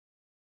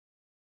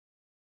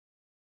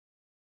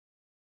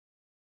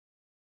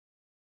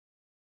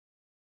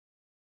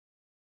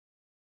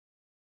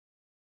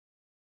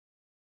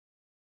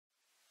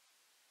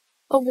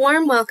A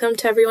warm welcome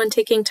to everyone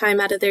taking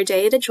time out of their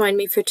day to join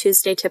me for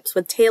Tuesday Tips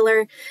with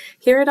Taylor.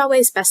 Here at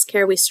Always Best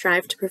Care, we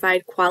strive to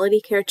provide quality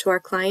care to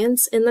our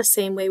clients in the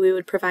same way we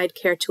would provide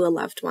care to a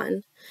loved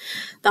one.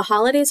 The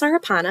holidays are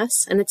upon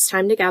us, and it's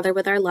time to gather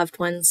with our loved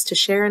ones to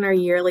share in our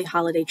yearly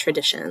holiday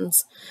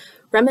traditions.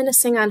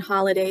 Reminiscing on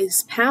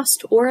holidays,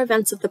 past or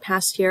events of the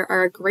past year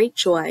are a great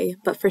joy,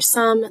 but for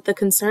some, the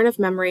concern of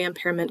memory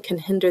impairment can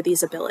hinder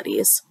these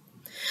abilities.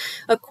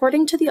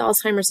 According to the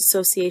Alzheimer's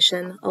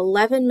Association,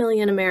 11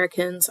 million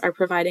Americans are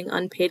providing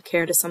unpaid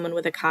care to someone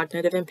with a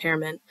cognitive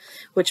impairment,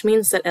 which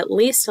means that at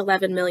least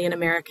 11 million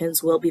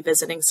Americans will be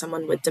visiting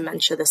someone with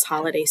dementia this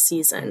holiday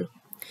season.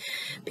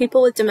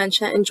 People with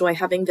dementia enjoy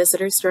having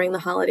visitors during the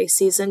holiday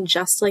season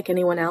just like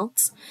anyone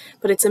else,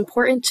 but it's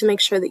important to make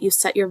sure that you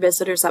set your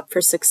visitors up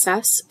for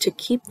success to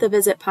keep the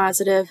visit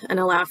positive and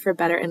allow for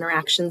better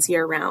interactions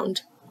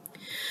year-round.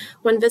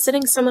 When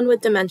visiting someone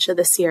with dementia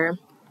this year,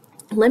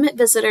 limit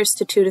visitors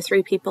to 2 to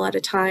 3 people at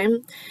a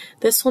time.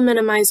 This will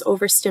minimize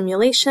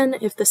overstimulation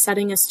if the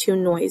setting is too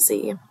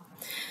noisy.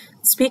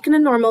 Speak in a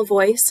normal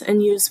voice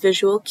and use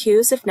visual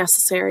cues if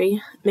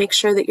necessary. Make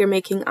sure that you're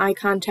making eye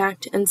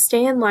contact and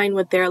stay in line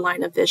with their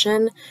line of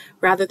vision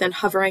rather than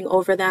hovering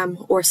over them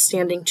or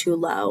standing too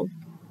low.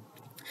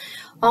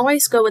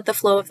 Always go with the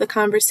flow of the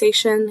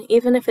conversation,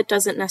 even if it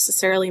doesn't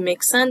necessarily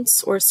make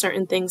sense or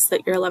certain things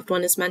that your loved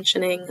one is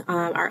mentioning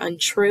are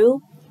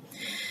untrue.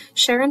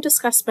 Share and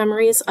discuss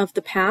memories of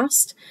the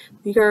past.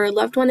 Your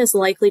loved one is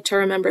likely to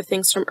remember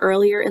things from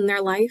earlier in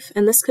their life,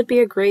 and this could be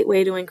a great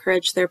way to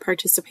encourage their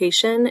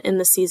participation in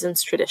the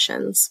season's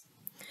traditions.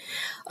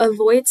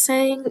 Avoid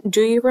saying,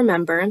 "Do you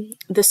remember?"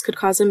 This could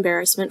cause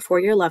embarrassment for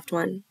your loved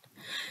one.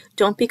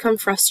 Don't become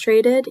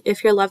frustrated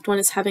if your loved one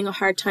is having a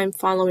hard time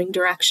following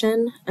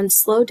direction, and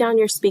slow down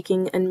your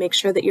speaking and make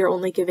sure that you're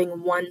only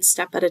giving one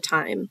step at a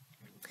time.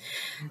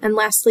 And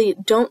lastly,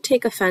 don't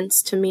take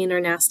offense to mean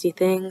or nasty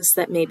things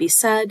that may be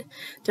said.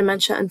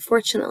 Dementia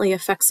unfortunately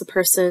affects a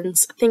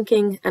person's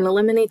thinking and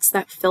eliminates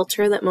that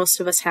filter that most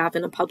of us have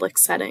in a public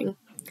setting.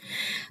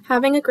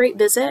 Having a great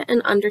visit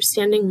and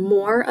understanding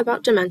more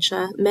about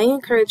dementia may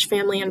encourage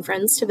family and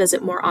friends to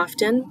visit more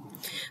often.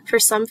 For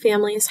some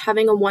families,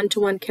 having a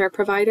one-to-one care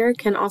provider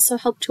can also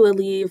help to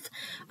alleviate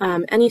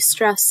any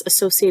stress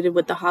associated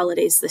with the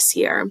holidays this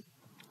year.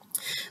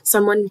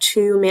 Someone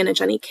to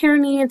manage any care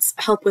needs,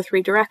 help with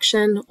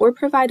redirection, or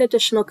provide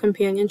additional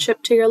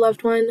companionship to your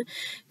loved one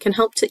can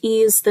help to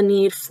ease the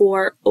need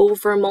for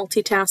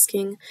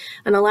over-multitasking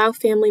and allow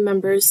family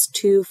members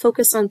to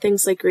focus on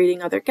things like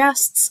greeting other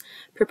guests,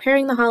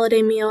 preparing the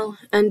holiday meal,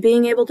 and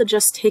being able to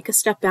just take a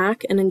step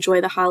back and enjoy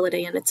the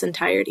holiday in its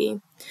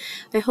entirety.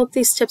 I hope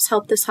these tips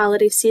help this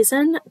holiday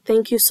season.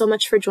 Thank you so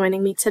much for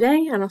joining me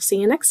today, and I'll see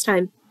you next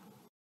time.